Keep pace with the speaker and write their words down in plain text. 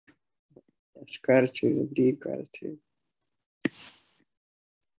Yes, gratitude, indeed, gratitude.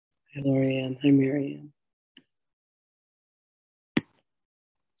 Hi, Lorianne. Hi, Marianne.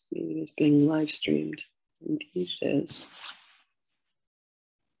 This meeting is being live streamed. Indeed, it is.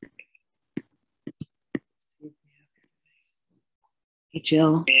 Hey,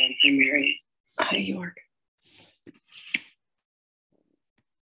 Jill. Hi, Mary. Hi, York.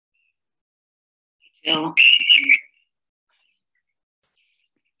 Hey, Jill.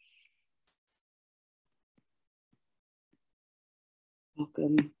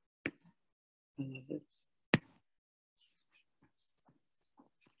 Welcome. I love it.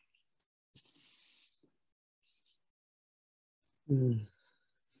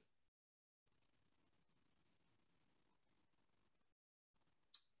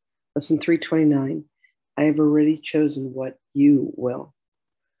 Lesson 329. I have already chosen what you will.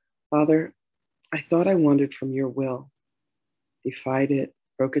 Father, I thought I wandered from your will, defied it,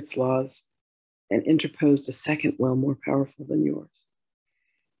 broke its laws, and interposed a second will more powerful than yours.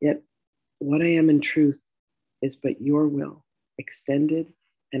 Yet what I am in truth is but your will, extended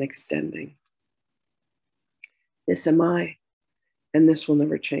and extending. This am I, and this will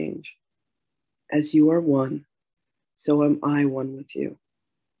never change. As you are one, so am I one with you.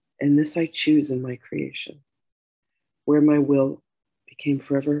 And this I choose in my creation, where my will became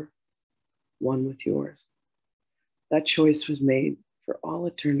forever one with yours. That choice was made for all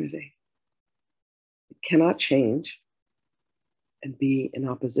eternity. It cannot change and be in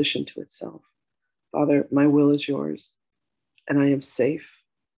opposition to itself. Father, my will is yours, and I am safe,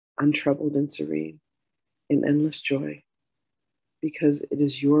 untroubled, and serene in endless joy, because it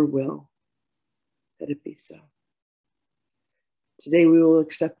is your will that it be so. Today we will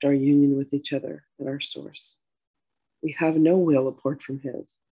accept our union with each other and our source. We have no will apart from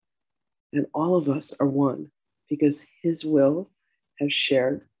his, and all of us are one because his will is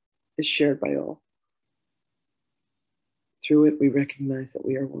shared by all. Through it we recognize that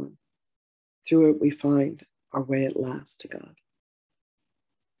we are one. Through it we find our way at last to God.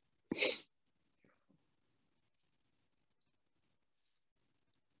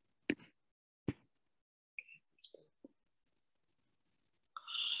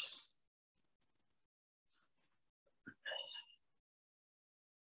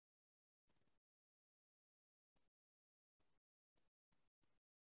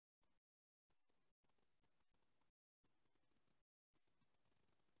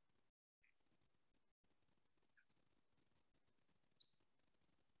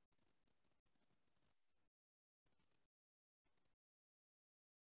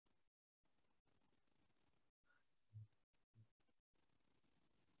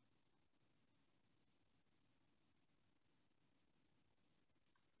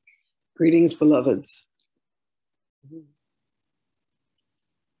 Greetings, beloveds.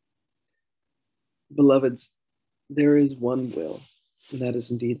 Beloveds, there is one will, and that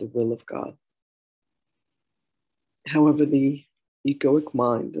is indeed the will of God. However, the egoic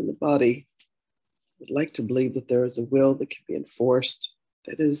mind and the body would like to believe that there is a will that can be enforced,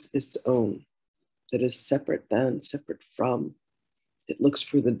 that is its own, that is separate than, separate from. It looks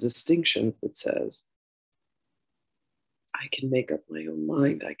for the distinctions that says, I can make up my own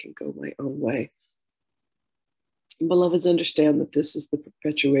mind, I can go my own way. And beloveds, understand that this is the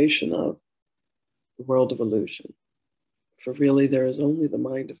perpetuation of the world of illusion. For really, there is only the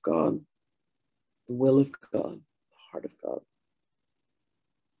mind of God, the will of God, the heart of God.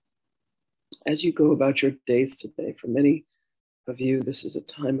 As you go about your days today, for many of you, this is a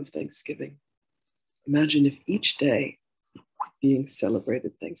time of Thanksgiving. Imagine if each day being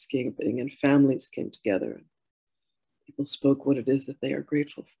celebrated Thanksgiving and families came together and people spoke what it is that they are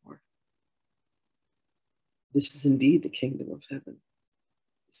grateful for. This is indeed the kingdom of heaven.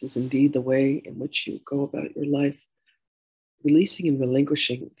 This is indeed the way in which you go about your life, releasing and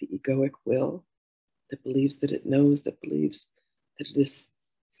relinquishing the egoic will that believes that it knows, that believes that it is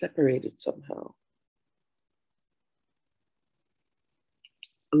separated somehow.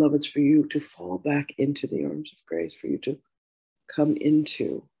 Beloveds, for you to fall back into the arms of grace, for you to come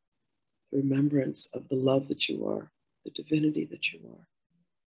into the remembrance of the love that you are, the divinity that you are,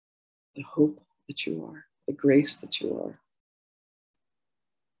 the hope that you are, the grace that you are,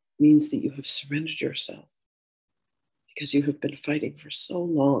 means that you have surrendered yourself because you have been fighting for so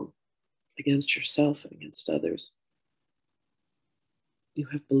long against yourself and against others. You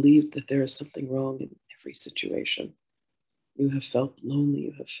have believed that there is something wrong in every situation. You have felt lonely,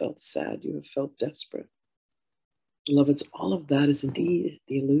 you have felt sad, you have felt desperate. Beloveds, all of that is indeed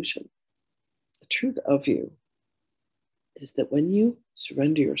the illusion. The truth of you is that when you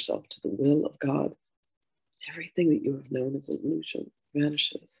surrender yourself to the will of God, everything that you have known as an illusion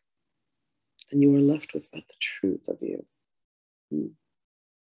vanishes. And you are left with but the truth of you.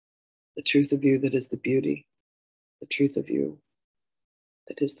 The truth of you that is the beauty. The truth of you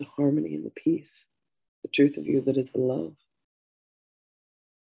that is the harmony and the peace. The truth of you that is the love.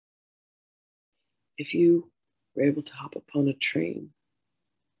 If you were able to hop upon a train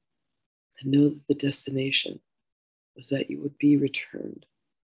and know that the destination was that you would be returned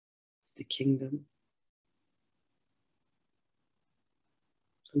to the kingdom,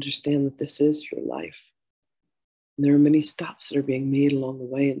 understand that this is your life. And there are many stops that are being made along the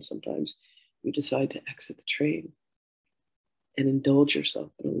way, and sometimes you decide to exit the train and indulge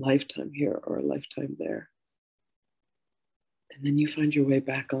yourself in a lifetime here or a lifetime there. And then you find your way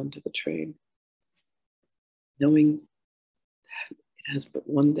back onto the train, knowing that it has but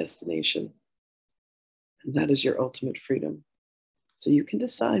one destination, and that is your ultimate freedom. So you can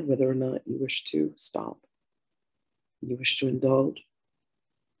decide whether or not you wish to stop. You wish to indulge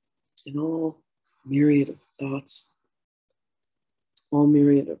in all myriad of thoughts, all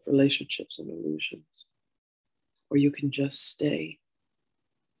myriad of relationships and illusions. Or you can just stay,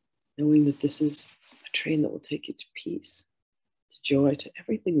 knowing that this is a train that will take you to peace, to joy, to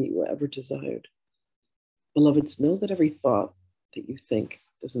everything that you ever desired. Beloveds, know that every thought that you think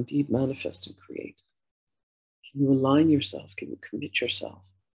does indeed manifest and create. Can you align yourself? Can you commit yourself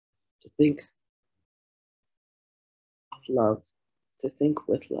to think of love, to think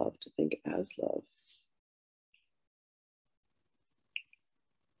with love, to think as love?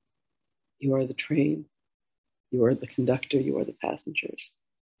 You are the train. You are the conductor. You are the passengers.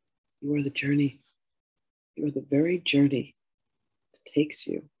 You are the journey. You are the very journey that takes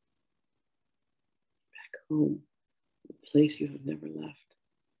you back home, the place you have never left.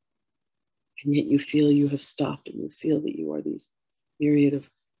 And yet you feel you have stopped, and you feel that you are these myriad of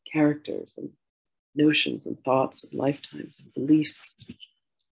characters and notions and thoughts and lifetimes and beliefs.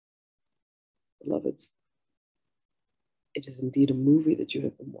 Beloveds, it is indeed a movie that you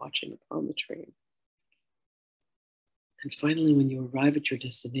have been watching upon the train. And finally, when you arrive at your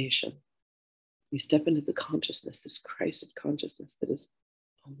destination, you step into the consciousness, this Christ of consciousness that is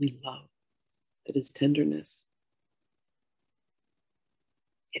only love, that is tenderness.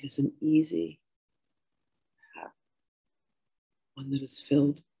 It is an easy path, one that is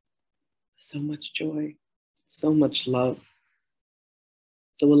filled with so much joy, so much love.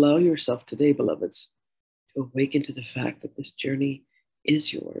 So allow yourself today, beloveds, to awaken to the fact that this journey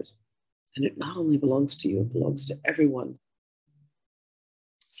is yours. And it not only belongs to you, it belongs to everyone.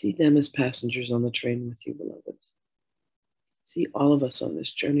 See them as passengers on the train with you, beloveds. See all of us on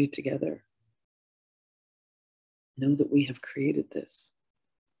this journey together. Know that we have created this.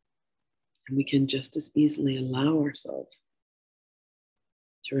 And we can just as easily allow ourselves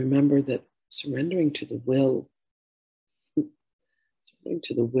to remember that surrendering to the will of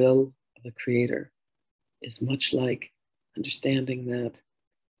the Creator is much like understanding that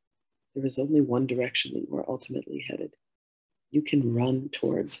there is only one direction that you are ultimately headed. You can run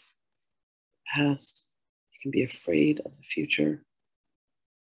towards the past. You can be afraid of the future.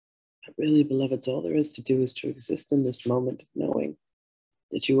 But really, beloveds, all there is to do is to exist in this moment of knowing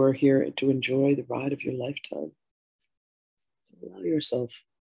that you are here to enjoy the ride of your lifetime. So allow yourself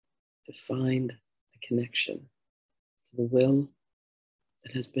to find the connection to the will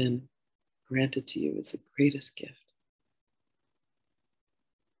that has been granted to you as the greatest gift.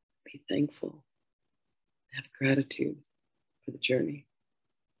 Be thankful. Have gratitude for the journey.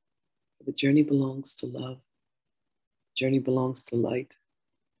 For the journey belongs to love. The journey belongs to light.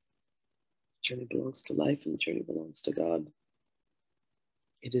 The journey belongs to life, and the journey belongs to God.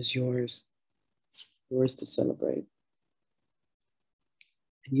 It is yours to celebrate.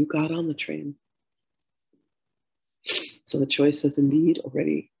 And you got on the train. So the choice has indeed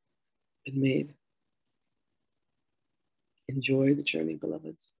already been made. Enjoy the journey,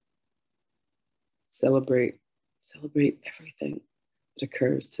 beloveds. Celebrate everything that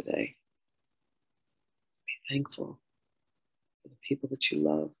occurs today. Be thankful for the people that you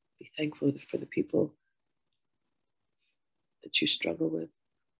love. Be thankful for the people that you struggle with,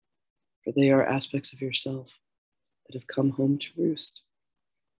 for they are aspects of yourself that have come home to roost,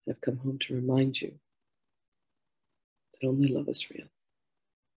 that have come home to remind you that only love is real.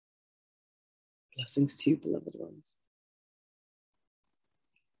 Blessings to you, beloved ones.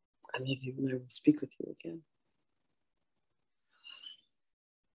 I love you, and I will speak with you again.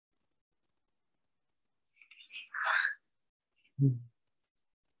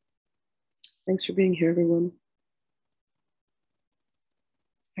 Thanks for being here, everyone.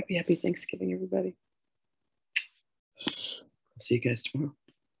 Happy Thanksgiving, everybody. I'll see you guys tomorrow.